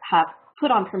users have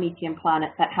put on Promethean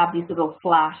Planet that have these little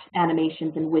Flash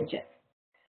animations and widgets.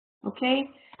 Okay,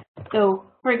 so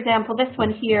for example, this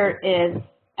one here is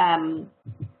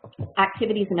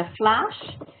activities in a Flash.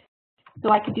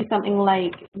 So I could do something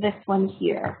like this one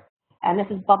here, and this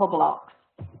is bubble blocks.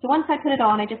 So once I put it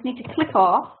on, I just need to click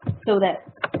off so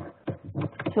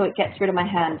it gets rid of my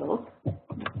handles.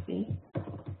 Let's see.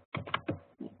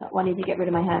 It's not wanting to get rid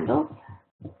of my handles.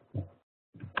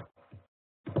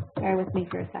 Bear with me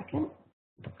for a second.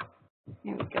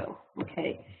 There we go.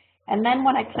 Okay. And then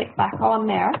when I click back on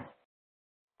there,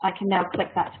 I can now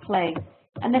click that to play.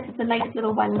 And this is a nice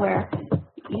little one where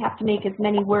you have to make as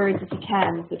many words as you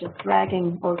can. So just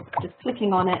dragging or just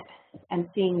clicking on it and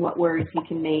seeing what words you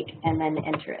can make and then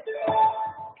enter it.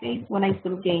 Okay, so a nice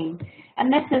little game.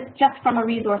 And this is just from a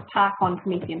resource pack on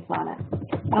Promethean Planet.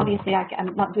 And obviously,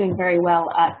 I'm not doing very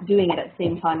well at doing it at the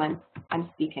same time I'm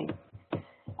speaking.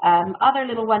 Other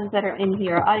little ones that are in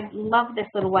here, I love this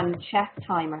little one, chess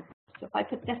timer. So if I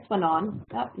put this one on,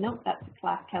 oh, no, that's a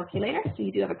class calculator. So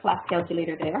you do have a class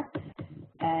calculator there.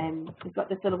 We've got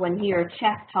this little one here,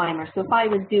 chess timer. So if I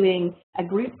was doing a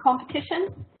group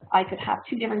competition, I could have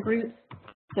two different groups.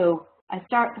 So I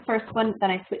start the first one,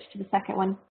 then I switch to the second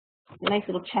one. A nice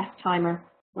little chess timer.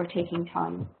 We're taking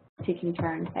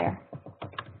turns there.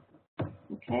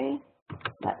 Okay,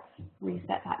 let's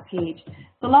reset that page.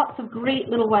 So lots of great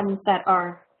little ones that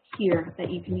are here that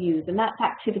you can use, and that's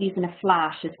activities in a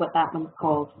Flash is what that one's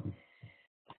called.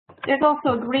 There's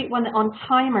also a great one on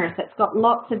timers that's got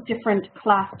lots of different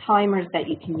class timers that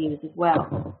you can use as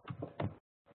well.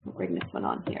 I'll bring this one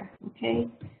on here, okay?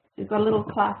 So we've got a little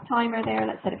class timer there.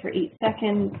 Let's set it for 8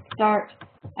 seconds, start,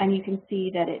 and you can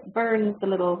see that it burns the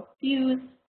little fuse,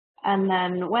 and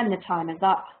then when the time is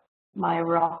up, my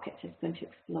rocket is going to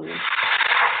explode.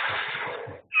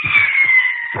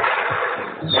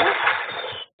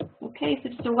 Okay, so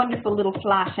just a wonderful little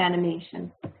Flash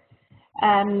animation.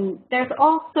 There's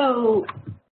also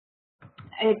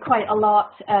quite a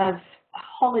lot of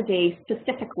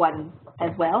holiday-specific ones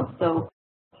as well. So,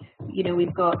 you know,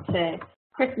 we've got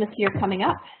Christmas here coming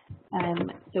up.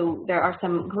 So there are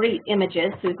some great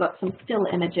images. So we've got some still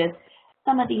images.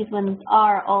 Some of these ones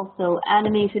are also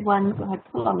animated ones. When I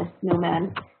pull on the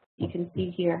snowman, You can see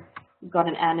here, we've got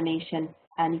an animation,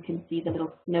 and you can see the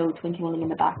little snow twinkling in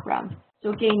the background.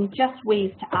 So again, just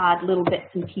ways to add little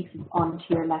bits and pieces onto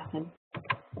your lesson.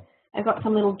 I've got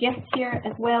some little gifts here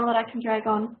as well that I can drag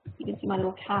on. You can see my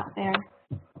little cat there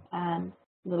and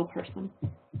little person.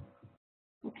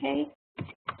 Okay,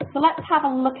 so let's have a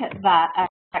look at that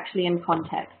actually in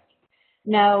context.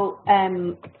 Now,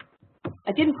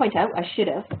 I didn't point out, I should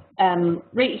have,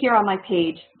 right here on my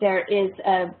page, there is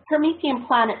a Promethean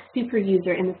Planet super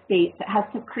user in the States that has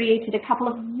created a couple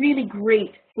of really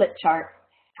great flip charts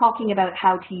talking about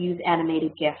how to use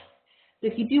animated GIFs. So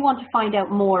if you do want to find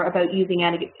out more about using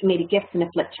animated GIFs in a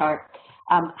flip chart,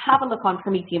 have a look on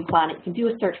Promethean Planet. You can do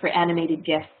a search for animated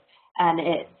GIFs, and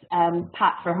it's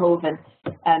Pat Verhoeven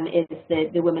is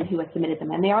the woman who has submitted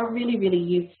them, and they are really, really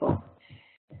useful.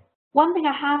 One thing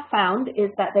I have found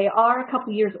is that they are a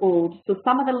couple years old, so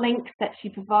some of the links that she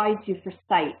provides you for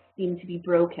sites seem to be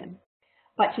broken.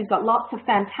 But she's got lots of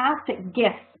fantastic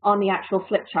GIFs on the actual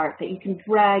flip chart that you can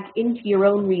drag into your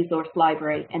own resource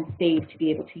library and save to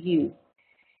be able to use.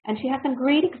 And she has some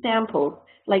great examples,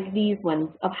 like these ones,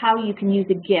 of how you can use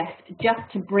a GIF just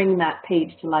to bring that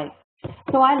page to life.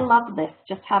 So I love this,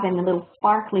 just having the little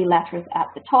sparkly letters at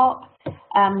the top,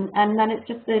 and then it's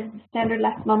just the standard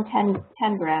lesson on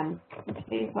 10 grams.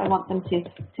 Okay, so I want them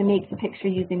to make the picture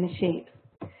using the shapes.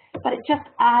 But it just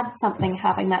adds something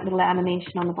having that little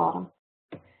animation on the bottom.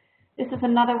 This is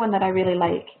another one that I really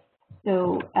like.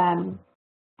 So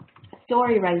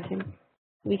story writing.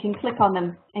 We can click on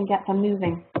them and get them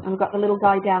moving. And we've got the little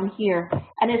guy down here.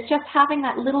 And it's just having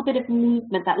that little bit of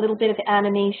movement, that little bit of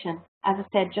animation, as I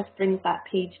said, just brings that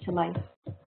page to life.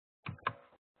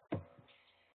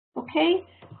 Okay,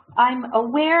 I'm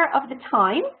aware of the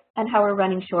time and how we're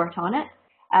running short on it.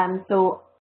 So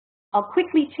I'll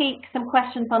quickly take some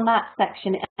questions on that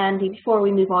section, Andy, before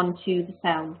we move on to the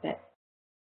sound bit.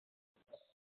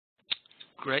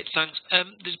 Great, thanks.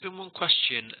 There's been one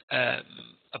question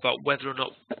about whether or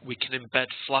not we can embed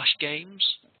Flash games.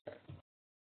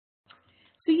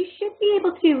 So you should be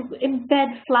able to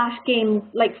embed Flash games,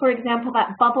 like for example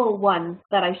that bubble one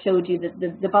that I showed you,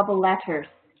 the bubble letters.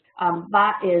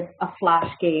 That is a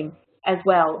Flash game as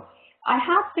well. I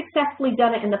have successfully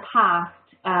done it in the past.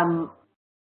 I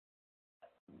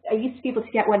used to be able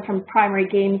to get one from Primary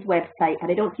Games website,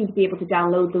 but I don't seem to be able to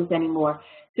download those anymore.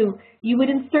 So you would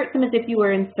insert them as if you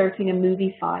were inserting a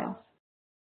movie file.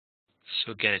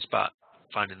 So again, it's about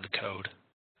finding the code.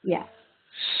 Yeah.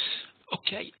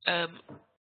 Okay. And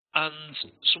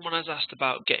someone has asked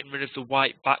about getting rid of the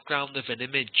white background of an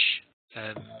image.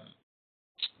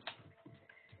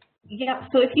 Yeah,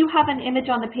 so if you have an image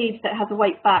on the page that has a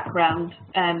white background,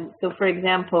 so for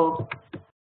example,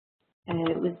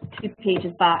 it was 2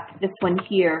 pages back, this one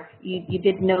here, you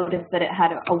did notice that it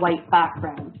had a white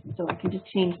background. So I can just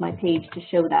change my page to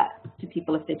show that to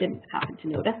people if they didn't happen to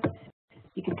notice.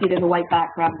 You can see there's a white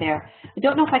background there. I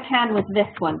don't know if I can with this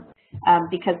one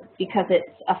because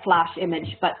it's a Flash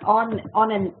image, but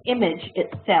on an image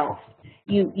itself,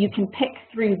 you can pick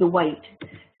through the white.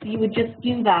 So you would just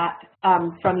do that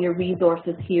from your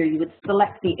resources here. You would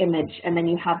select the image and then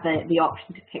you have the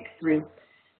option to pick through.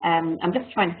 I'm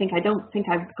just trying to think. I don't think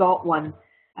I've got one.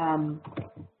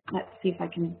 Let's see if I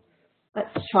can.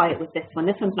 Let's try it with this one.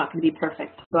 This one's not going to be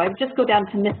perfect. So I just go down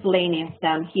to miscellaneous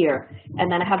down here,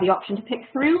 and then I have the option to pick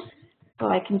through. So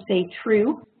I can say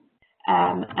true.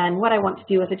 And what I want to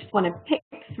do is I just want to pick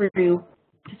through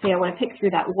to say I want to pick through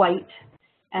that white,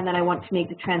 and then I want to make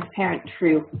the transparent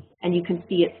true. And you can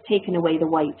see it's taken away the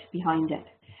white behind it.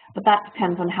 But that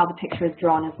depends on how the picture is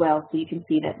drawn as well. So you can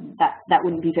see that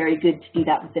wouldn't be very good to do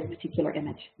that with this particular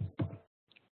image.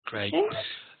 Great. Okay.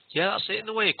 Yeah, that's it in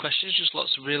the way of questions. Just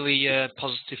lots of really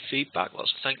positive feedback,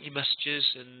 lots of thank you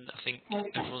messages, and I think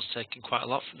everyone's taken quite a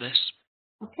lot from this.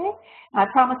 Okay. I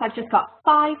promise I've just got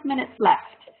 5 minutes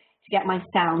left to get my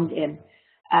sound in.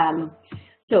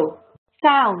 So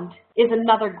sound is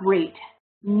another great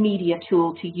media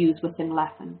tool to use within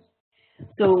lessons.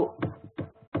 So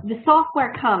the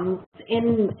software comes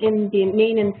in the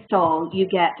main install. You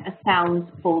get a sounds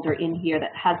folder in here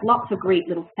that has lots of great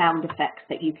little sound effects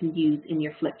that you can use in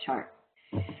your flip chart.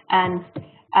 And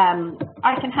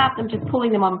I can have them just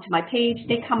pulling them onto my page.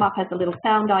 They come up as a little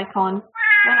sound icon.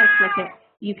 When I click it,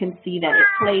 you can see that it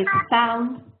plays the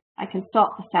sound. I can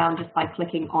stop the sound just by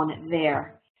clicking on it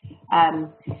there.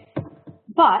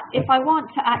 But if I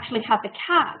want to actually have the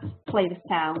cat play the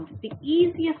sound, the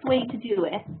easiest way to do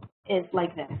it is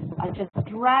like this. I just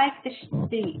drag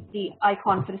the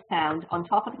icon for the sound on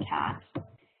top of the cat,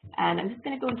 and I'm just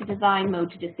going to go into design mode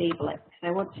to disable it because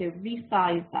I want to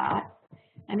resize that.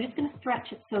 I'm just going to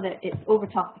stretch it so that it's over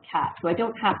top of the cat. So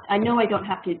I know I don't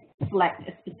have to select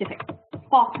a specific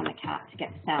spot on the cat to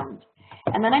get the sound.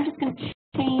 And then I'm just going to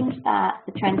change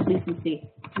the translucency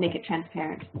to make it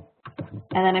transparent.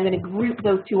 And then I'm going to group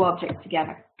those two objects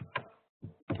together.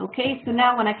 Okay, so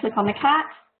now when I click on the cat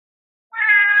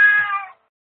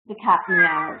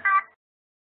meows.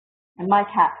 And my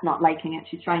cat's not liking it.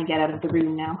 She's trying to get out of the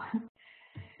room now.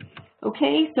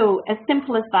 Okay, so as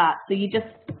simple as that. So you just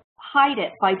hide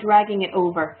it by dragging it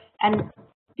over. And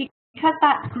because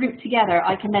that's grouped together,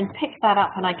 I can then pick that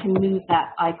up and I can move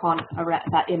that icon,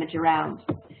 that image around.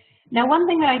 Now, one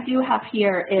thing that I do have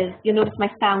here is, you'll notice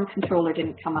my sound controller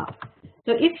didn't come up.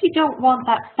 So if you don't want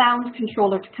that sound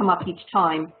controller to come up each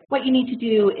time, what you need to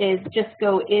do is just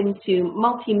go into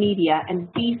Multimedia and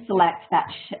deselect that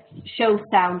Show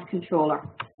Sound Controller.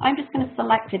 I'm just going to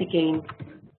select it again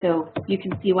so you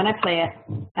can see when I play it,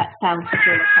 that sound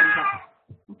controller comes up.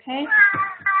 Okay?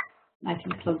 I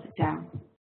can close it down.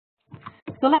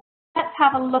 So let's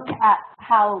have a look at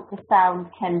how the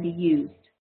sound can be used.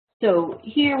 So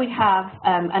here we have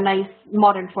a nice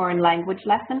modern foreign language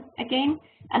lesson again,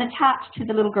 and attached to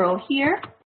the little girl here,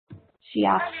 she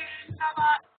asked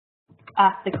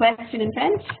the question in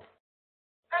French.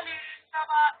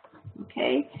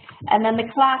 Okay, and then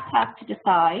the class has to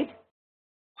decide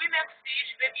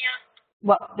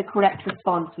what the correct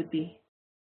response would be.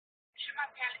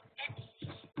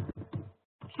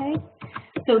 Okay,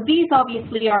 so these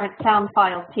obviously aren't sound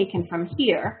files taken from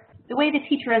here. The way the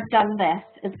teacher has done this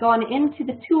is gone into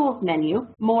the Tools menu,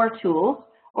 More Tools,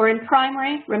 or in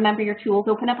Primary, remember your tools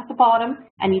open up at the bottom,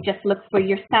 and you just look for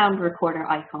your sound recorder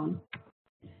icon,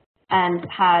 and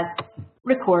has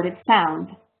recorded sound.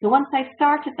 So once I've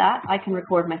started that, I can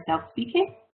record myself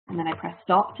speaking, and then I press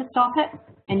stop to stop it,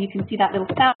 and you can see that little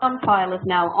sound file is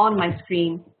now on my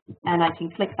screen, and I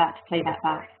can click that to play that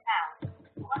back.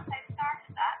 Once I've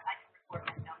started that, I can record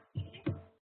myself speaking.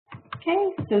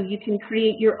 Okay, so you can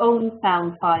create your own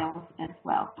sound files as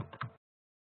well.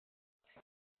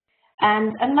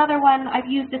 And another one, I've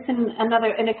used this in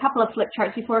a couple of flip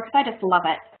charts before because I just love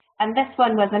it. And this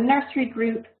one was a nursery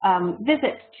group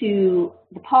visit to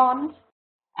the pond,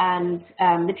 and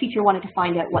the teacher wanted to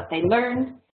find out what they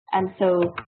learned, and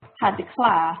so had the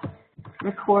class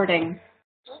recording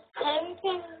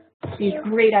these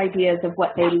great ideas of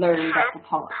what they learned at the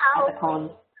pond.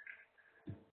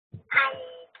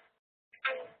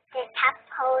 The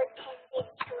tadpole turned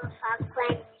into a frog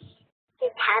when the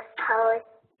tadpole.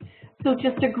 So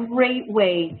just a great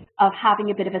way of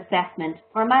having a bit of assessment.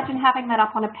 Or imagine having that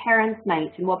up on a parents'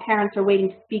 night, and while parents are waiting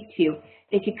to speak to you,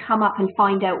 they could come up and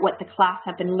find out what the class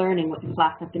have been learning, what the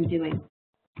class have been doing.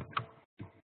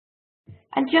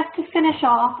 And just to finish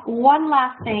off, one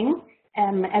last thing,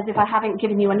 as if I haven't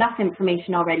given you enough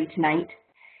information already tonight,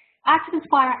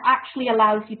 ActivInspire actually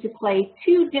allows you to play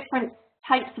two different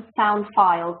types of sound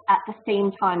files at the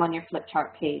same time on your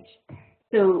flipchart page.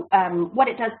 So what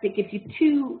it does is it gives you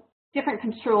two different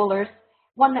controllers,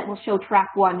 one that will show track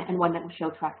 1 and one that will show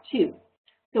track 2.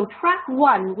 So track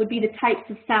 1 would be the types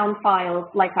of sound files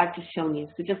like I've just shown you,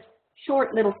 so just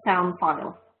short little sound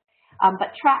files.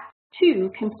 But track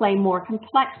 2 can play more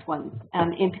complex ones,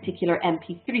 in particular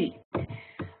MP3.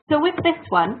 So with this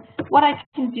one, what I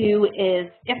can do is,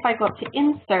 if I go to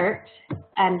Insert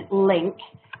and Link,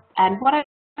 and what I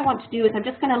want to do is I'm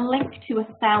just going to link to a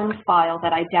sound file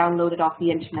that I downloaded off the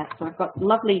internet. So I've got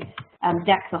lovely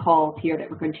decks of halls here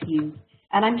that we're going to use.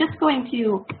 And I'm just going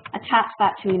to attach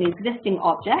that to an existing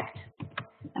object.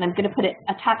 And I'm going to put it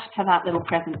attached to that little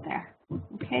present there.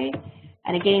 Okay?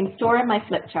 And again, store in my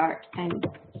flipchart and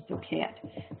just OK it.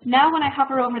 Now when I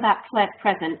hover over that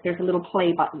present, there's a little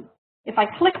play button. If I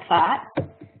click that,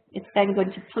 it's then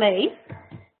going to play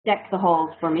Deck the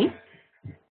Halls for me.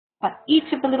 But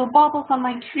each of the little baubles on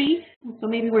my tree, so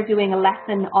maybe we're doing a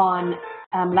lesson on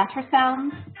letter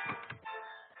sounds,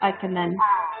 I can then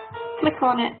click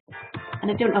on it,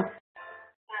 and I don't know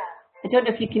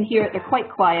if you can hear it, they're quite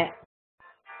quiet,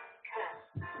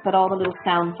 but all the little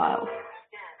sound files.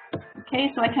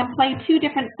 Okay, so I can play two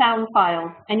different sound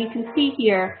files, and you can see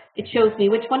here, it shows me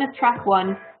which one is track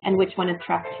 1 and which one is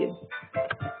track 2.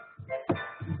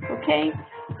 Okay,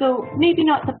 so maybe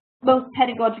not the most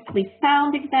pedagogically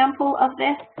sound example of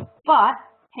this, but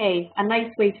hey, a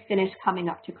nice way to finish coming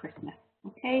up to Christmas.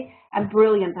 Okay, and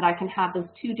brilliant that I can have those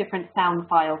two different sound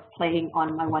files playing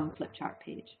on my one flipchart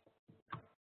page.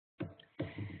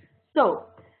 So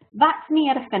that's me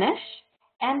at a finish.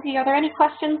 Andy, are there any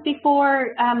questions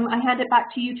before I hand it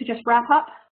back to you to just wrap up?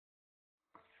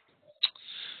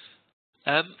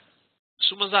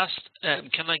 Someone's asked,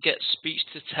 can I get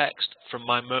speech-to-text from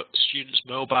my student's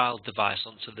mobile device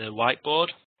onto the whiteboard?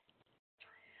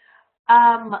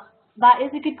 That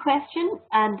is a good question,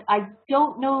 and I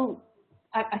don't know,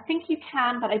 I think you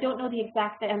can, but I don't know the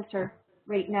exact answer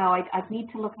right now. I'd need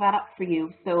to look that up for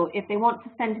you. So if they want to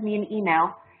send me an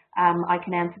email, I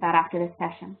can answer that after this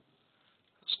session.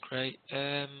 That's great.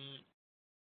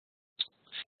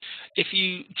 If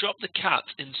you drop the cat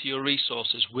into your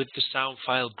resources with the sound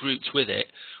file grouped with it,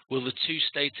 will the two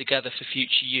stay together for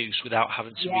future use without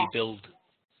having to rebuild?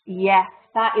 Yes,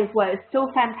 that is what is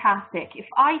so fantastic. If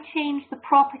I change the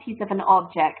properties of an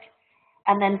object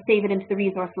and then save it into the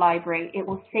resource library, it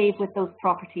will save with those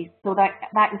properties. So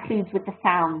that includes with the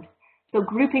sound. So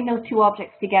grouping those two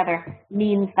objects together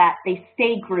means that they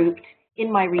stay grouped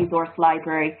in my resource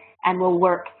library and will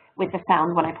work with the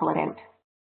sound when I pull it out.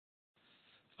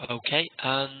 Okay,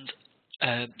 and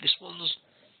this one's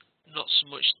not so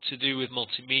much to do with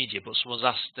multimedia, but someone's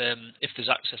asked if there's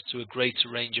access to a greater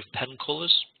range of pen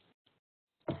colours.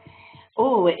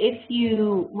 Oh, if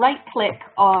you right-click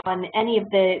on any of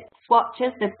the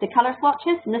swatches, the colour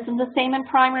swatches, and this is the same in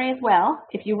primary as well,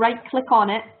 if you right-click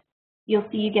on it, you'll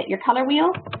see you get your colour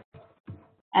wheel,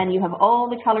 and you have all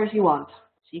the colours you want.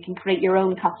 So you can create your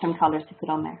own custom colours to put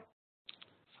on there.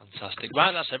 Fantastic.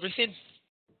 Right, that's everything.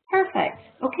 Perfect.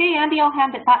 Okay, Andy, I'll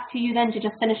hand it back to you then to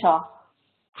just finish off.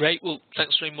 Great. Well,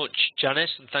 thanks very much,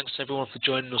 Janice, and thanks to everyone for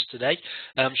joining us today.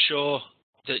 I'm sure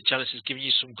that Janice has given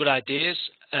you some good ideas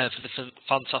for the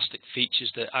fantastic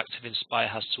features that ActivInspire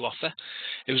has to offer.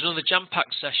 It was another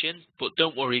jam-packed session, but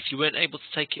don't worry, if you weren't able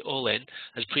to take it all in,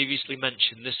 as previously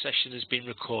mentioned, this session has been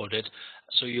recorded,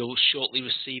 so you'll shortly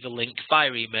receive a link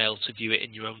via email to view it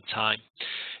in your own time.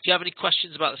 If you have any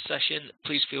questions about the session,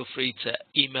 please feel free to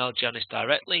email Janice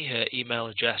directly. Her email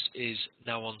address is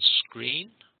now on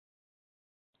screen.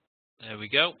 There we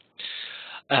go.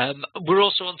 We're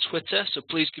also on Twitter, so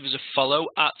please give us a follow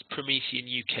at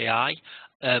PrometheanUKI,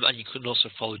 and you can also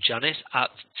follow Janice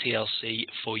at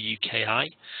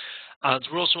TLC4UKI. And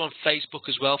we're also on Facebook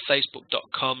as well,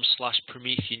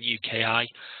 facebook.com/PrometheanUKI.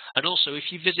 And also,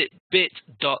 if you visit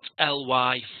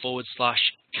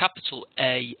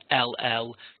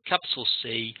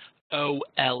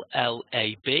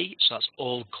bit.ly/ALL_COLLAB, so that's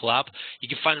all collab, you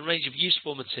can find a range of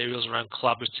useful materials around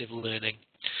collaborative learning.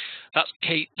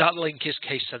 That link is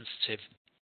case sensitive.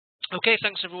 Okay,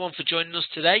 thanks everyone for joining us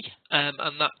today,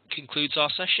 and that concludes our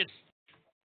session.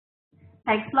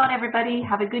 Thanks a lot, everybody.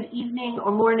 Have a good evening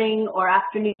or morning or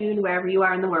afternoon, wherever you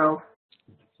are in the world.